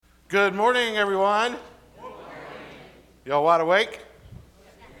Good morning, everyone. Y'all wide awake?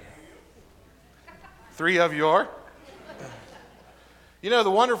 3 of you are. You know,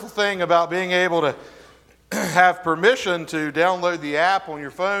 the wonderful thing about being able to have permission to download the app on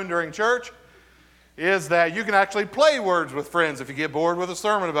your phone during church is that you can actually play Words with Friends if you get bored with a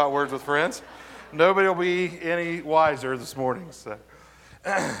sermon about Words with Friends. Nobody will be any wiser this morning. So,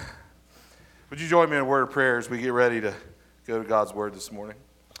 would you join me in a word of prayer as we get ready to go to God's Word this morning?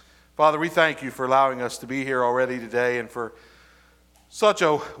 Father, we thank you for allowing us to be here already today and for such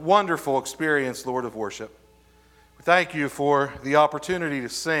a wonderful experience, Lord, of worship. We thank you for the opportunity to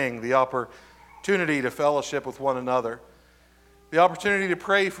sing, the opportunity to fellowship with one another, the opportunity to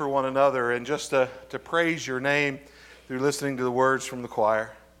pray for one another and just to praise your name through listening to the words from the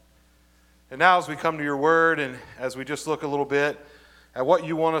choir. And now as we come to your word and as we just look a little bit at what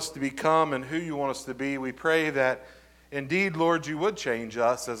you want us to become and who you want us to be, we pray that indeed, Lord, you would change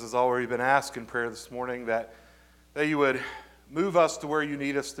us, as has already been asked in prayer this morning, that you would move us to where you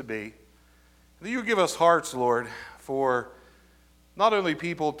need us to be. That you would give us hearts, Lord, for not only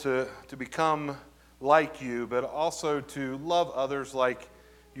people to become like you, but also to love others like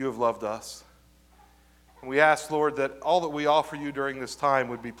you have loved us. And we ask, Lord, that all that we offer you during this time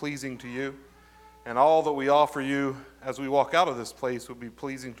would be pleasing to you, and all that we offer you as we walk out of this place would be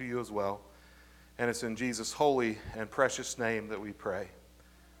pleasing to you as well. And it's in Jesus' holy and precious name that we pray.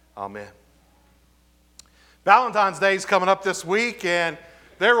 Amen. Valentine's Day is coming up this week, and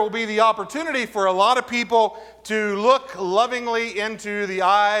there will be the opportunity for a lot of people to look lovingly into the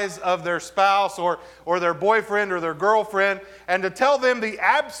eyes of their spouse or their boyfriend or their girlfriend and to tell them the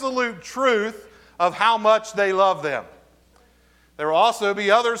absolute truth of how much they love them. There will also be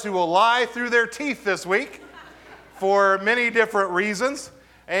others who will lie through their teeth this week for many different reasons.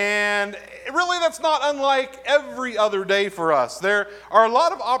 And really, that's not unlike every other day for us. There are a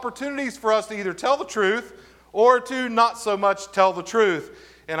lot of opportunities for us to either tell the truth or to not so much tell the truth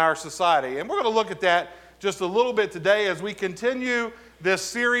in our society. And we're going to look at that just a little bit today as we continue this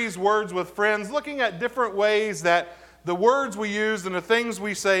series, Words with Friends, looking at different ways that the words we use and the things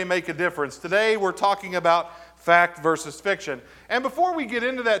we say make a difference. Today, we're talking about fact versus fiction. And before we get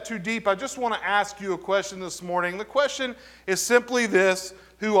into that too deep, I just want to ask you a question this morning. The question is simply this: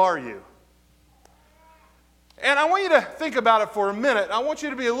 who are you? And I want you to think about it for a minute. I want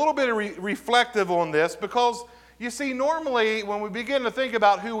you to be a little bit reflective on this because, you see, normally when we begin to think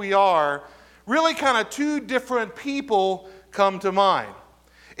about who we are, really kind of two different people come to mind.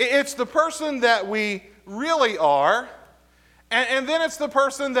 It's the person that we really are, and then it's the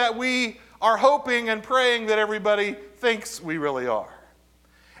person that we are hoping and praying that everybody thinks we really are.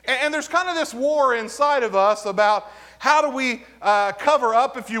 And there's kind of this war inside of us about how do we cover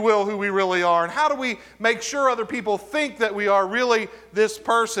up, if you will, who we really are, and how do we make sure other people think that we are really this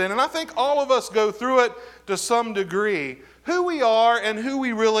person. And I think all of us go through it to some degree, who we are and who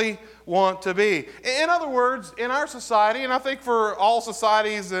we really want to be. In other words, in our society, and I think for all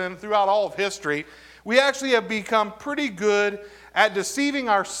societies and throughout all of history, we actually have become pretty good at deceiving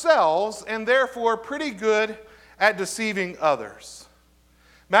ourselves and therefore pretty good at deceiving others.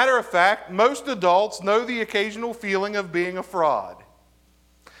 Matter of fact, most adults know the occasional feeling of being a fraud.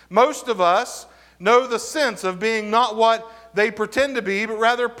 Most of us know the sense of being not what they pretend to be, but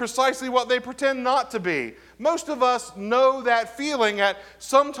rather precisely what they pretend not to be. Most of us know that feeling at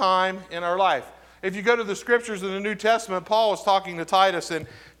some time in our life. If you go to the scriptures in the New Testament, Paul is talking to Titus in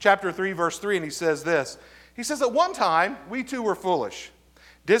chapter 3, verse 3, and he says this. He says, at one time, we too were foolish,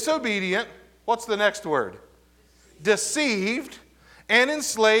 disobedient, what's the next word? Deceived, and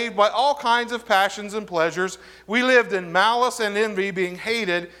enslaved by all kinds of passions and pleasures. We lived in malice and envy, being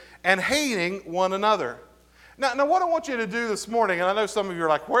hated and hating one another. Now, what I want you to do this morning, and I know some of you are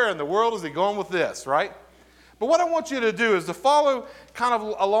like, where in the world is he going with this, right? But what I want you to do is to follow kind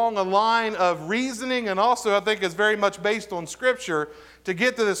of along a line of reasoning, and also I think is very much based on Scripture, to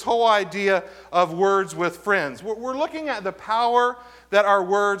get to this whole idea of words with friends. We're looking at the power that our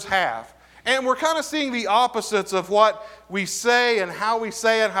words have. And we're kind of seeing the opposites of what we say and how we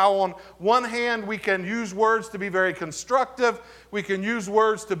say it, how on one hand we can use words to be very constructive, we can use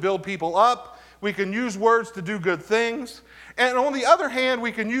words to build people up, we can use words to do good things, and on the other hand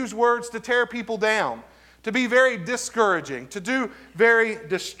we can use words to tear people down, to be very discouraging, to do very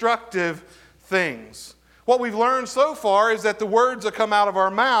destructive things. What we've learned so far is that the words that come out of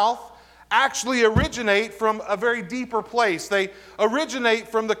our mouth actually originate from a very deeper place. They originate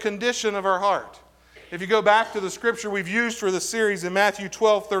from the condition of our heart. If you go back to the scripture we've used for this series in Matthew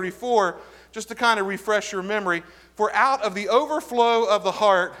 12:34, just to kind of refresh your memory, for out of the overflow of the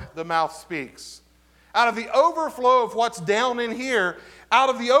heart, the mouth speaks. Out of the overflow of what's down in here, out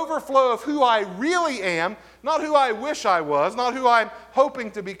of the overflow of who I really am, not who I wish I was, not who I'm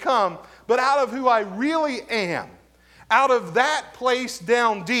hoping to become, but out of who I really am. Out of that place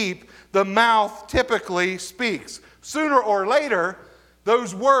down deep, the mouth typically speaks. Sooner or later,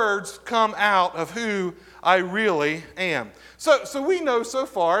 those words come out of who I really am. So we know so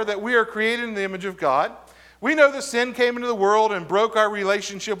far that we are created in the image of God. We know that sin came into the world and broke our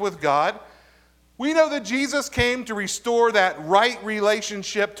relationship with God. We know that Jesus came to restore that right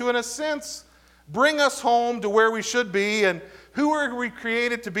relationship to, in a sense, bring us home to where we should be and who were we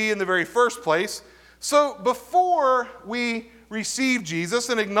created to be in the very first place. So before we receive Jesus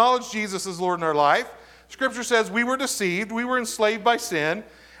and acknowledge Jesus as Lord in our life, Scripture says we were deceived, we were enslaved by sin,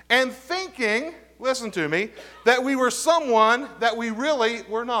 and thinking, listen to me, that we were someone that we really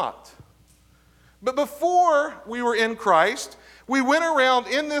were not. But before we were in Christ, we went around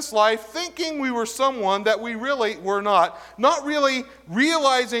in this life thinking we were someone that we really were not really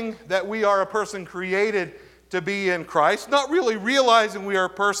realizing that we are a person created to be in Christ, not really realizing we are a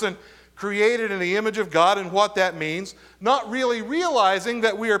person created in the image of God and what that means, not really realizing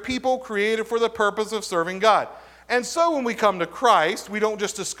that we are people created for the purpose of serving God. And so when we come to Christ, we don't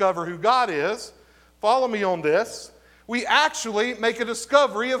just discover who God is. Follow me on this. We actually make a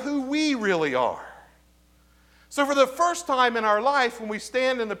discovery of who we really are. So for the first time in our life, when we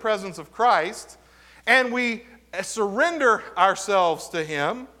stand in the presence of Christ and we surrender ourselves to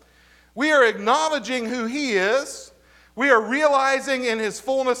Him, we are acknowledging who He is. We are realizing in His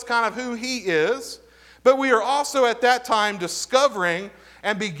fullness kind of who He is. But we are also at that time discovering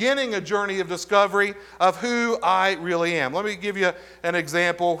and beginning a journey of discovery of who I really am. Let me give you an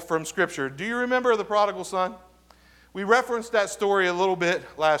example from Scripture. Do you remember the prodigal son? We referenced that story a little bit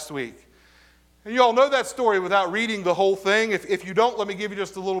last week. And you all know that story without reading the whole thing. If you don't, let me give you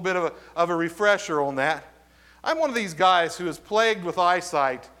just a little bit of a refresher on that. I'm one of these guys who is plagued with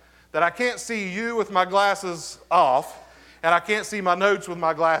eyesight that I can't see you with my glasses off, and I can't see my notes with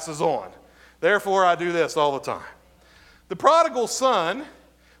my glasses on. Therefore, I do this all the time. The prodigal son,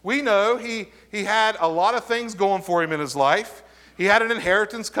 we know he had a lot of things going for him in his life. He had an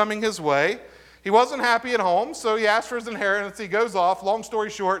inheritance coming his way. He wasn't happy at home, so he asked for his inheritance. He goes off. Long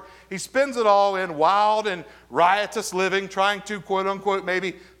story short, he spends it all in wild and riotous living, trying to, quote unquote,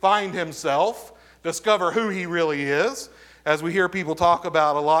 maybe find himself, discover who he really is, as we hear people talk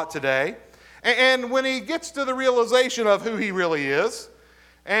about a lot today. And when he gets to the realization of who he really is,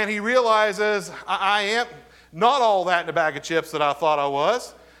 and he realizes, I am not all that in a bag of chips that I thought I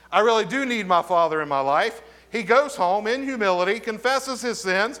was. I really do need my Father in my life. He goes home in humility, confesses his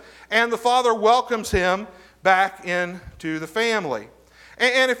sins, and the Father welcomes him back into the family.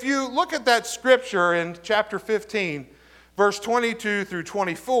 And if you look at that scripture in chapter 15, verse 22 through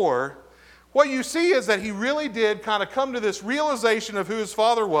 24, what you see is that he really did kind of come to this realization of who his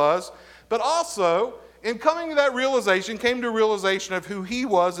father was, but also, in coming to that realization, came to a realization of who he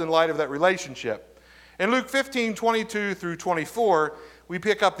was in light of that relationship. In Luke 15, 22 through 24, we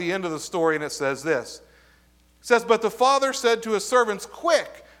pick up the end of the story, and it says this. It says, "But the father said to his servants,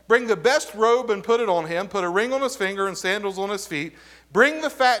 'Quick, bring the best robe and put it on him, put a ring on his finger and sandals on his feet. Bring the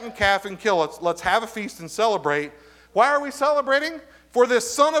fattened calf and kill it. Let's have a feast and celebrate.' Why are we celebrating? For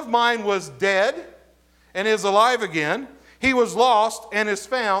this son of mine was dead and is alive again. He was lost and is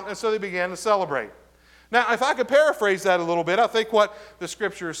found." And so they began to celebrate. Now, if I could paraphrase that a little bit, I think what the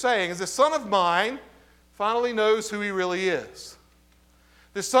scripture is saying is this son of mine finally knows who he really is.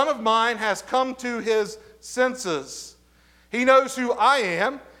 This son of mine has come to his senses. He knows who I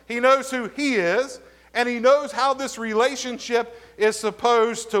am, he knows who he is, and he knows how this relationship is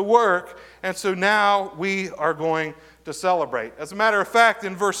supposed to work. And so now we are going to celebrate. As a matter of fact,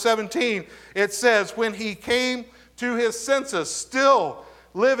 in verse 17, it says, when he came to his senses, still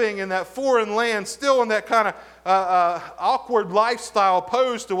living in that foreign land, still in that kind of awkward lifestyle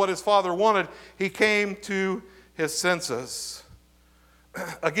opposed to what his father wanted, he came to his senses.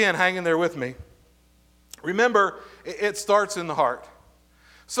 Again, hang in there with me. Remember, it starts in the heart.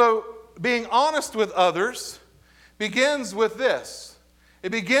 So being honest with others begins with this.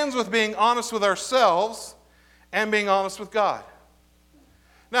 It begins with being honest with ourselves and being honest with God.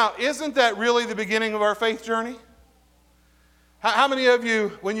 Now, isn't that really the beginning of our faith journey? How many of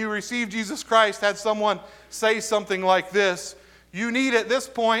you, when you received Jesus Christ, had someone say something like this? You need at this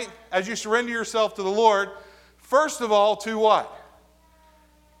point, as you surrender yourself to the Lord, first of all, to what?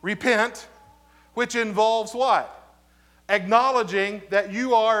 Repent, which involves what? Acknowledging that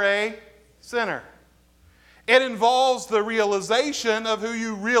you are a sinner. It involves the realization of who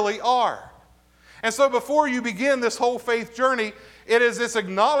you really are. And so before you begin this whole faith journey, it is this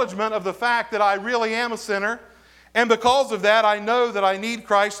acknowledgement of the fact that I really am a sinner, And because of that, I know that I need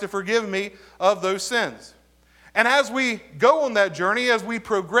Christ to forgive me of those sins. And as we go on that journey, as we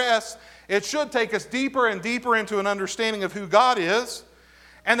progress, it should take us deeper and deeper into an understanding of who God is.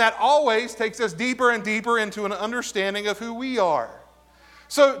 And that always takes us deeper and deeper into an understanding of who we are.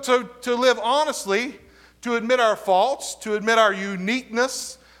 So to live honestly, to admit our faults, to admit our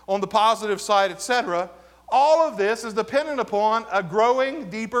uniqueness on the positive side, etc., all of this is dependent upon a growing,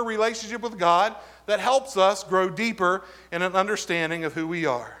 deeper relationship with God that helps us grow deeper in an understanding of who we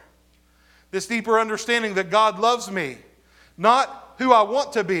are. This deeper understanding that God loves me, not who I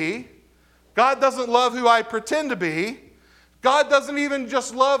want to be. God doesn't love who I pretend to be. God doesn't even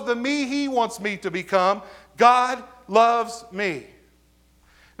just love the me He wants me to become. God loves me.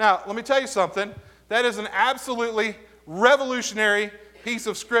 Now, let me tell you something. That is an absolutely revolutionary piece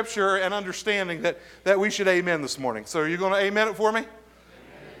of Scripture and understanding that we should amen this morning. So are you going to amen it for me? Amen.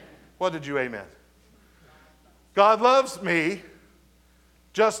 What did you amen? God loves me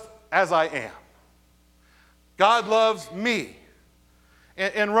just as I am. God loves me.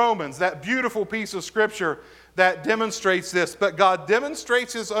 In Romans, that beautiful piece of Scripture that demonstrates this. But God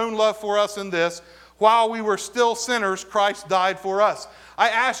demonstrates His own love for us in this. While we were still sinners, Christ died for us. I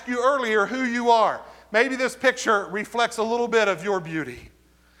asked you earlier who you are. Maybe this picture reflects a little bit of your beauty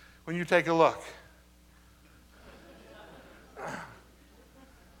when you take a look.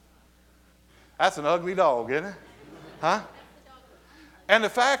 That's an ugly dog, isn't it? Huh? And the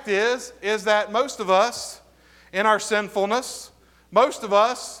fact is that most of us, in our sinfulness, most of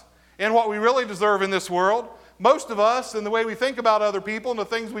us, in what we really deserve in this world, most of us, in the way we think about other people and the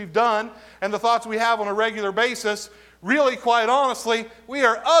things we've done and the thoughts we have on a regular basis, really, quite honestly, we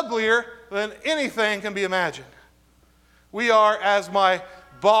are uglier than anything can be imagined. We are, as my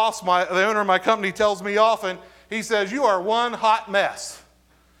boss, the owner of my company tells me often, he says, you are one hot mess.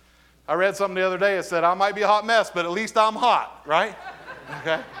 I read something the other day that said, I might be a hot mess, but at least I'm hot, right?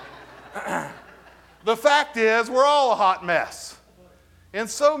 Okay. The fact is, we're all a hot mess in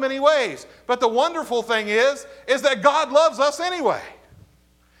so many ways. But the wonderful thing is that God loves us anyway.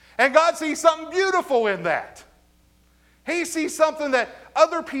 And God sees something beautiful in that. He sees something that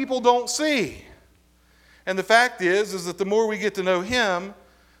other people don't see. And the fact is that the more we get to know Him,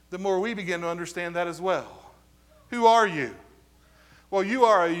 the more we begin to understand that as well. Who are you? Well, you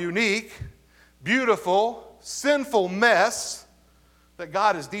are a unique, beautiful, sinful mess that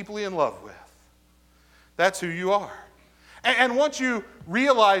God is deeply in love with. That's who you are. And once you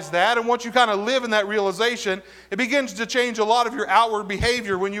realize that, and once you kind of live in that realization, it begins to change a lot of your outward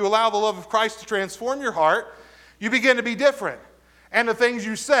behavior. When you allow the love of Christ to transform your heart, you begin to be different. And the things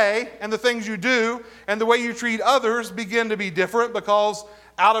you say, and the things you do, and the way you treat others begin to be different, because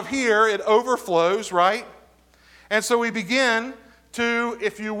out of here it overflows, right? And so we begin to,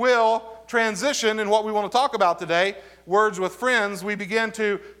 if you will, transition in what we want to talk about today, Words with Friends. We begin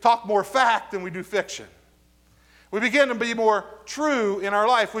to talk more fact than we do fiction. We begin to be more true in our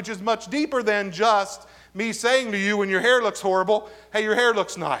life, which is much deeper than just me saying to you when your hair looks horrible, hey, your hair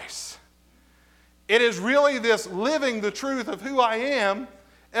looks nice. It is really this living the truth of who I am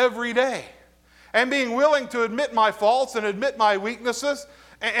every day. And being willing to admit my faults and admit my weaknesses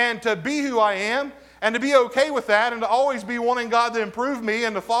and to be who I am and to be okay with that and to always be wanting God to improve me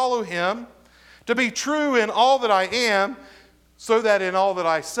and to follow Him. To be true in all that I am so that in all that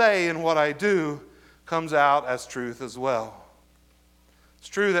I say and what I do comes out as truth as well. It's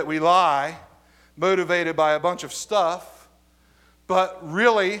true that we lie, motivated by a bunch of stuff, but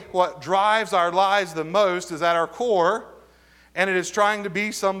really what drives our lives the most is at our core, and it is trying to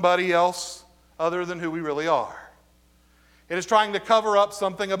be somebody else other than who we really are. It is trying to cover up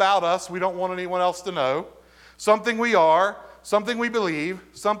something about us we don't want anyone else to know, something we are, something we believe,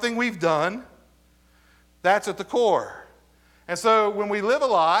 something we've done. That's at the core. And so when we live a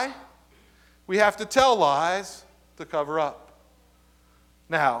lie, we have to tell lies to cover up.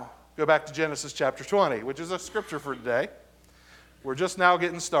 Now, go back to Genesis chapter 20, which is a scripture for today. We're just now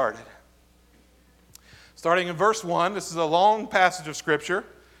getting started. Starting in verse 1, this is a long passage of scripture.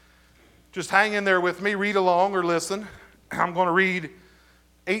 Just hang in there with me, read along or listen. I'm going to read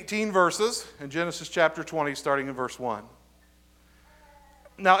 18 verses in Genesis chapter 20, starting in verse 1.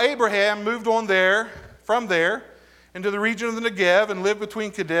 Now Abraham moved on from there into the region of the Negev and lived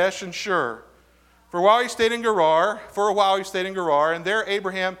between Kadesh and Shur. For a while he stayed in Gerar, and there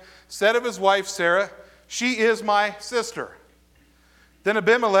Abraham said of his wife Sarah, she is my sister. Then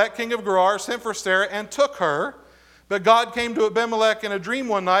Abimelech, king of Gerar, sent for Sarah and took her. But God came to Abimelech in a dream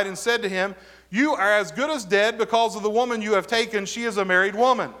one night and said to him, you are as good as dead because of the woman you have taken. She is a married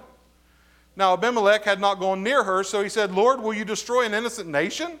woman. Now Abimelech had not gone near her, so he said, Lord, will you destroy an innocent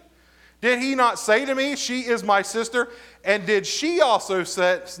nation? Did he not say to me, she is my sister? And did she also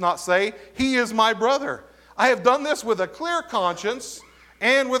not say, he is my brother? I have done this with a clear conscience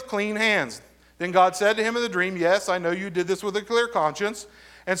and with clean hands. Then God said to him in the dream, yes, I know you did this with a clear conscience,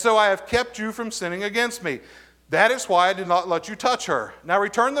 and so I have kept you from sinning against me. That is why I did not let you touch her. Now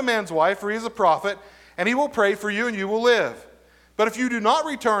return the man's wife, for he is a prophet, and he will pray for you, and you will live. But if you do not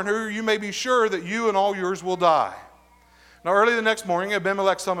return her, you may be sure that you and all yours will die. Now early the next morning,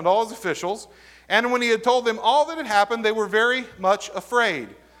 Abimelech summoned all his officials, and when he had told them all that had happened, they were very much afraid.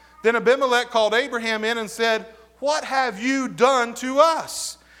 Then Abimelech called Abraham in and said, what have you done to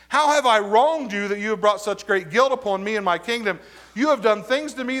us? How have I wronged you that you have brought such great guilt upon me and my kingdom? You have done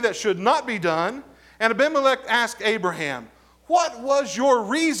things to me that should not be done. And Abimelech asked Abraham, what was your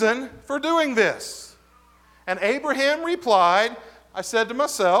reason for doing this? And Abraham replied, I said to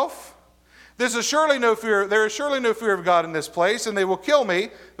myself, there is surely no fear of God in this place, and they will kill me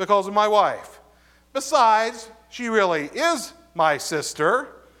because of my wife. Besides, she really is my sister,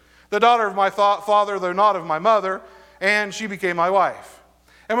 the daughter of my father, though not of my mother, and she became my wife.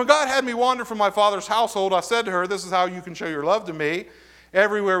 And when God had me wander from my father's household, I said to her, this is how you can show your love to me.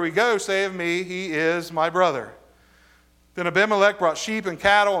 Everywhere we go, say of me, he is my brother. Then Abimelech brought sheep and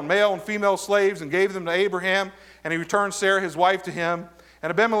cattle and male and female slaves and gave them to Abraham, and he returned Sarah his wife to him. And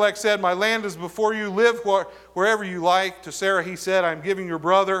Abimelech said, my land is before you, live wherever you like. To Sarah he said, I am giving your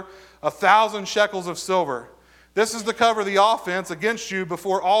brother 1,000 shekels of silver. This is to cover the offense against you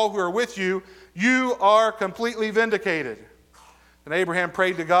before all who are with you. You are completely vindicated. And Abraham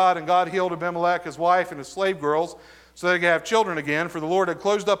prayed to God, and God healed Abimelech, his wife, and his slave girls, so they could have children again, for the Lord had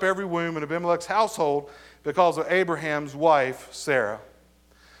closed up every womb in Abimelech's household because of Abraham's wife, Sarah.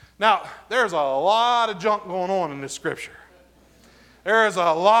 Now, there's a lot of junk going on in this scripture. There is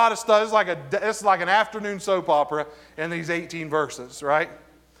a lot of stuff. It's like an afternoon soap opera in these 18 verses, right?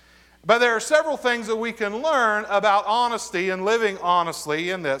 But there are several things that we can learn about honesty and living honestly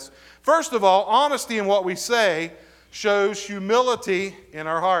in this. First of all, honesty in what we say shows humility in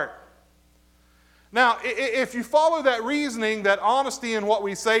our heart. Now, if you follow that reasoning that honesty in what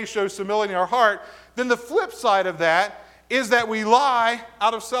we say shows humility in our heart, then the flip side of that is that we lie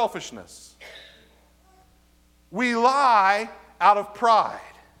out of selfishness. We lie out of pride.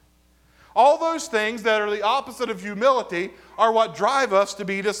 All those things that are the opposite of humility are what drive us to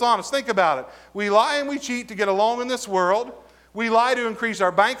be dishonest. Think about it. We lie and we cheat to get along in this world. We lie to increase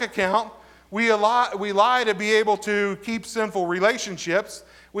our bank account. We lie to be able to keep sinful relationships.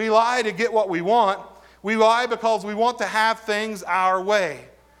 We lie to get what we want. We lie because we want to have things our way.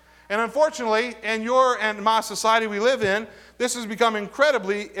 And unfortunately, in your and my society we live in, this has become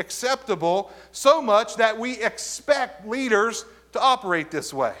incredibly acceptable, so much that we expect leaders to operate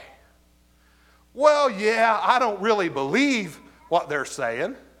this way. Well, yeah, I don't really believe what they're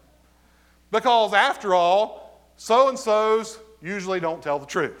saying, because after all, so-and-sos usually don't tell the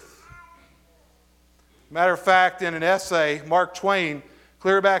truth. Matter of fact, in an essay, Mark Twain,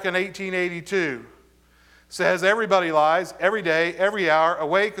 clear back in 1882, says everybody lies every day, every hour,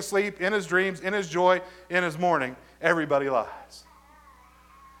 awake, asleep, in his dreams, in his joy, in his mourning. Everybody lies.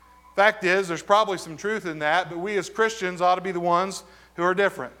 Fact is, there's probably some truth in that, but we as Christians ought to be the ones who are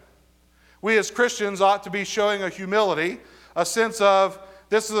different. We as Christians ought to be showing a humility, a sense of,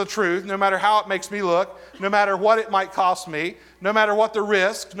 this is the truth, no matter how it makes me look, no matter what it might cost me, no matter what the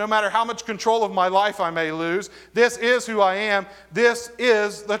risk, no matter how much control of my life I may lose. This is who I am. This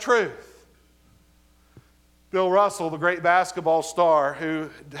is the truth. Bill Russell, the great basketball star who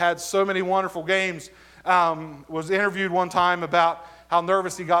had so many wonderful games, was interviewed one time about how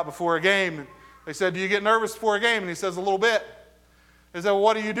nervous he got before a game. They said, do you get nervous before a game? And he says, a little bit. They said, well,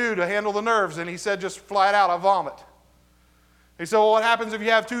 what do you do to handle the nerves? And he said, just flat out, I vomit. He said, well, what happens if you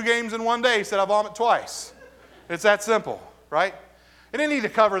have 2 games in one day? He said, I vomit twice. It's that simple, right? He didn't need to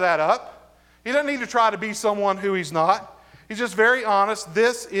cover that up. He doesn't need to try to be someone who he's not. He's just very honest.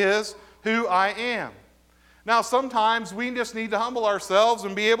 This is who I am. Now, sometimes we just need to humble ourselves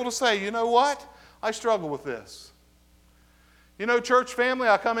and be able to say, you know what? I struggle with this. You know, church family,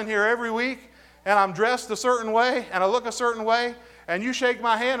 I come in here every week and I'm dressed a certain way and I look a certain way, and you shake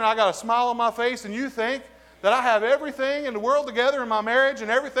my hand and I got a smile on my face, and you think that I have everything in the world together in my marriage and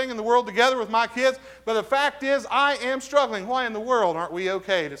everything in the world together with my kids, but the fact is I am struggling. Why in the world aren't we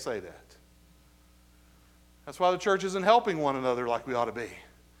okay to say that? That's why the church isn't helping one another like we ought to be.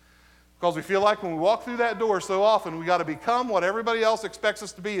 Because we feel like when we walk through that door so often, we got to become what everybody else expects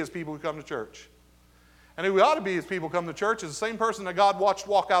us to be as people who come to church. And who we ought to be as people who come to church is the same person that God watched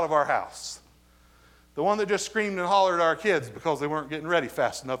walk out of our house. The one that just screamed and hollered at our kids because they weren't getting ready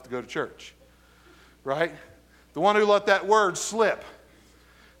fast enough to go to church. Right? The one who let that word slip.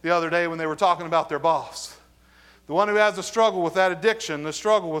 the other day when they were talking about their boss. The one who has the struggle with that addiction, the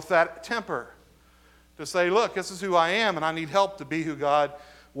struggle with that temper. To say, look, this is who I am, and I need help to be who God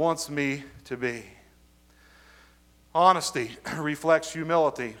wants me to be. Honesty reflects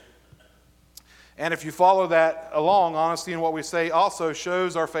humility. And if you follow that along, honesty in what we say also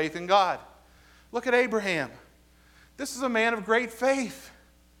shows our faith in God. Look at Abraham. This is a man of great faith.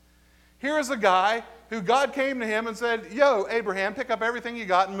 Here is a guy who God came to him and said, yo, Abraham, pick up everything you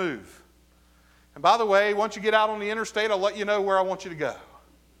got and move. And by the way, once you get out on the interstate, I'll let you know where I want you to go.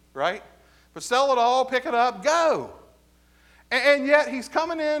 Right? But sell it all, pick it up, go. And yet he's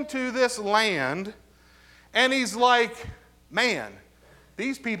coming into this land and he's like, man,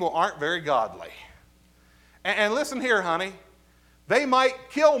 these people aren't very godly. And listen here, honey, they might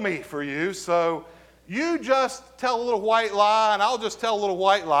kill me for you, so you just tell a little white lie and I'll just tell a little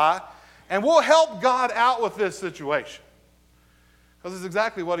white lie, and we'll help God out with this situation. Because it's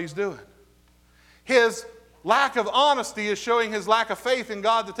exactly what he's doing. His lack of honesty is showing his lack of faith in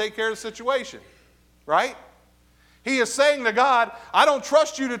God to take care of the situation. Right? He is saying to God, I don't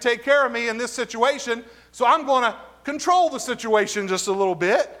trust you to take care of me in this situation, so I'm going to control the situation just a little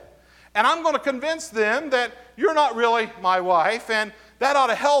bit. And I'm going to convince them that you're not really my wife, and that ought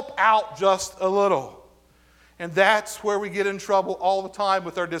to help out just a little. And that's where we get in trouble all the time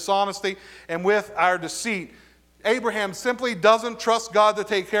with our dishonesty and with our deceit. Abraham simply doesn't trust God to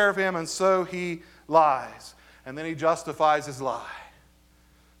take care of him, and so he lies. And then he justifies his lie.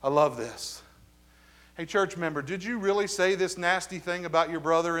 I love this. Hey, church member, did you really say this nasty thing about your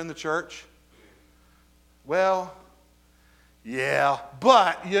brother in the church? Well, yeah,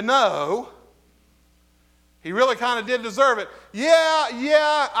 but you know, he really kind of did deserve it. Yeah,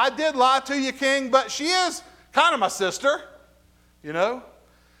 I did lie to you, King, but she is kind of my sister, you know.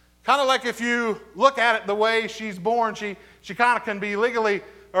 Kind of like if you look at it the way she's born, she kind of can be legally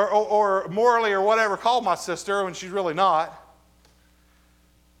or morally or whatever called my sister when she's really not.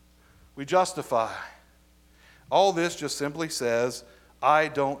 We justify. All this just simply says, I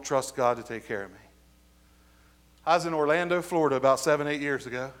don't trust God to take care of me. I was in Orlando, Florida about 7-8 years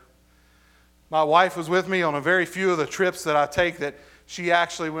ago. My wife was with me on a very few of the trips that I take that she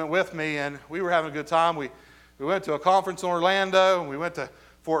actually went with me, and we were having a good time. We went to a conference in Orlando, and we went to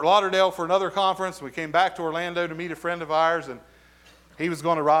Fort Lauderdale for another conference. We came back to Orlando to meet a friend of ours, and he was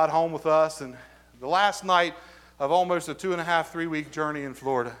going to ride home with us. And the last night of almost a 2.5-3 week journey in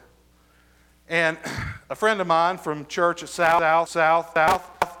Florida. And a friend of mine from church at South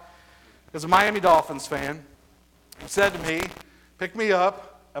is a Miami Dolphins fan. He said to me, pick me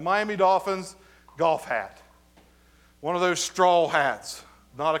up a Miami Dolphins golf hat. One of those straw hats,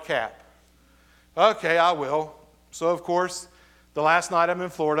 not a cap. Okay, I will. So, of course, the last night I'm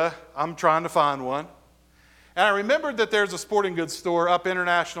in Florida, I'm trying to find one. And I remembered that there's a sporting goods store up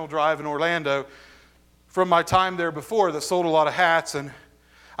International Drive in Orlando from my time there before that sold a lot of hats. And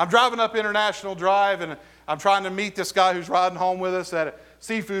I'm driving up International Drive, and I'm trying to meet this guy who's riding home with us at a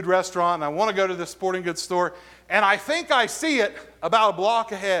seafood restaurant, and I want to go to this sporting goods store, and I think I see it about a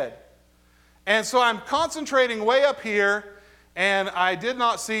block ahead. And so I'm concentrating way up here, and I did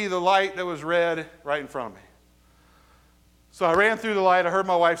not see the light that was red right in front of me. So I ran through the light, I heard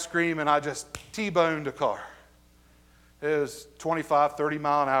my wife scream, and I just T-boned a car. It was 25, 30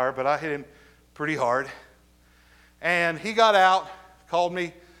 mile an hour, but I hit him pretty hard. And he got out, called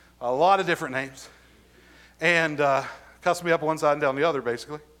me a lot of different names, and cussed me up one side and down the other,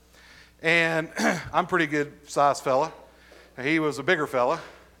 basically. And I'm a pretty good sized fella. And he was a bigger fella.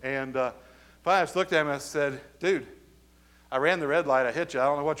 And I just looked at him and I said, dude, I ran the red light, I hit you, I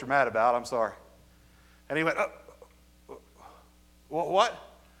don't know what you're mad about, I'm sorry. And he went,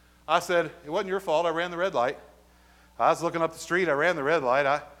 what? I said, it wasn't your fault, I ran the red light. I was looking up the street, I ran the red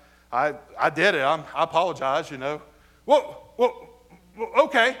light, I did it, I apologize, you know. Whoa,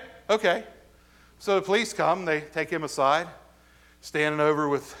 okay. So the police come, they take him aside, standing over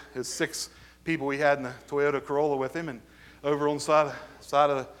with his 6 people we had in the Toyota Corolla with him, and over on the side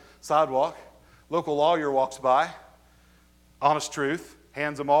of the sidewalk. Local lawyer walks by, honest truth,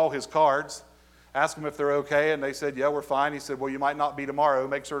 hands them all his cards, asks them if they're okay, and they said, yeah, we're fine. He said, well, you might not be tomorrow.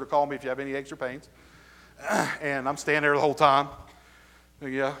 Make sure to call me if you have any aches or pains. And I'm standing there the whole time.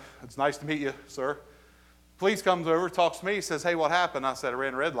 Yeah, it's nice to meet you, sir. Police comes over, talks to me, he says, hey, what happened? I said, I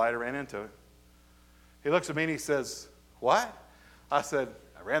ran a red light, I ran into it. He looks at me and he says, what? I said,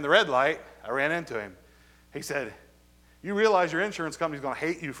 I ran the red light, I ran into him. He said, you realize your insurance company's going to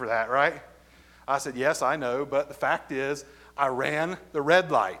hate you for that, right? I said, yes, I know, but the fact is, I ran the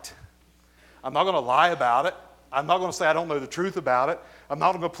red light. I'm not going to lie about it. I'm not going to say I don't know the truth about it. I'm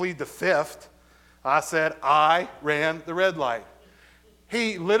not going to plead the fifth. I said, I ran the red light.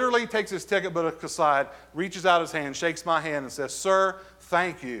 He literally takes his ticket book aside, reaches out his hand, shakes my hand, and says, "Sir,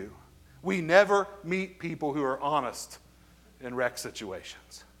 thank you. We never meet people who are honest in wreck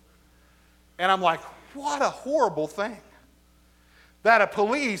situations." And I'm like, what a horrible thing. That a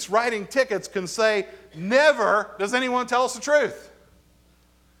police writing tickets can say, "Never does anyone tell us the truth."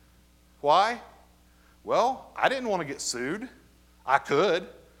 Why? Well, I didn't want to get sued. I could.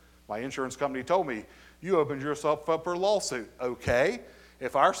 My insurance company told me, "You opened yourself up for a lawsuit." Okay.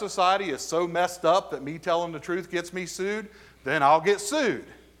 If our society is so messed up that me telling the truth gets me sued, then I'll get sued.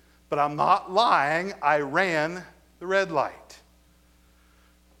 But I'm not lying. I ran the red light.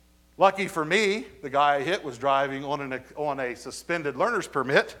 Lucky for me, the guy I hit was driving on a suspended learner's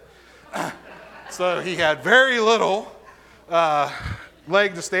permit. So he had very little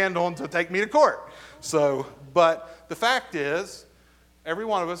leg to stand on to take me to court. But the fact is, every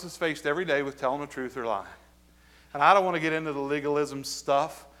one of us is faced every day with telling the truth or lying. And I don't want to get into the legalism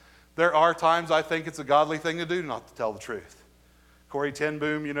stuff. There are times I think it's a godly thing to do not to tell the truth. Corrie ten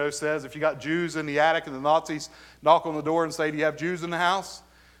Boom, says if you got Jews in the attic and the Nazis knock on the door and say, "Do you have Jews in the house?"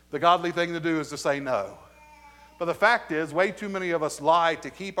 the godly thing to do is to say no. But the fact is, way too many of us lie to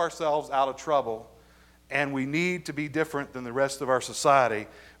keep ourselves out of trouble, and we need to be different than the rest of our society.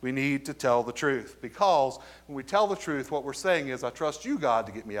 We need to tell the truth, because when we tell the truth, what we're saying is, "I trust you, God,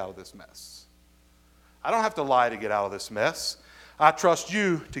 to get me out of this mess. I don't have to lie to get out of this mess. I trust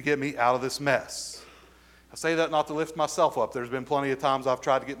you to get me out of this mess." I say that not to lift myself up. There's been plenty of times I've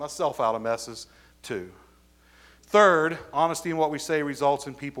tried to get myself out of messes too. Third, honesty in what we say results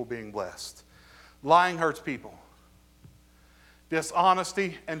in people being blessed. Lying hurts people.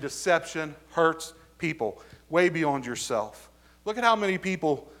 Dishonesty and deception hurts people way beyond yourself. Look at how many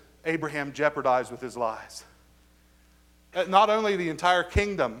people Abraham jeopardized with his lies. Not only the entire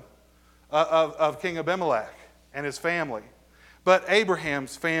kingdom of King Abimelech and his family, but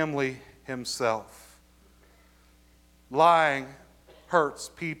Abraham's family himself. Lying hurts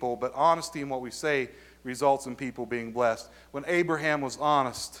people, but honesty in what we say results in people being blessed. When Abraham was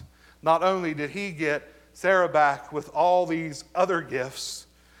honest, not only did he get Sarah back with all these other gifts,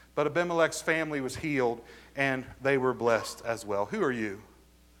 but Abimelech's family was healed and they were blessed as well. Who are you?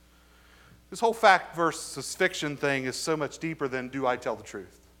 This whole fact versus fiction thing is so much deeper than do I tell the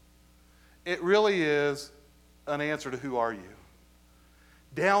truth. It really is an answer to who are you.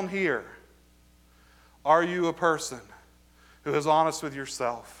 Down here, are you a person who is honest with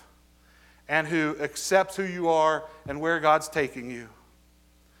yourself and who accepts who you are and where God's taking you,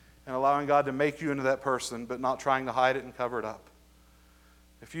 and allowing God to make you into that person, but not trying to hide it and cover it up?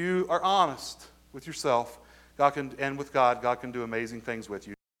 If you are honest with yourself, God can, and with God, God can do amazing things with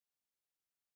you.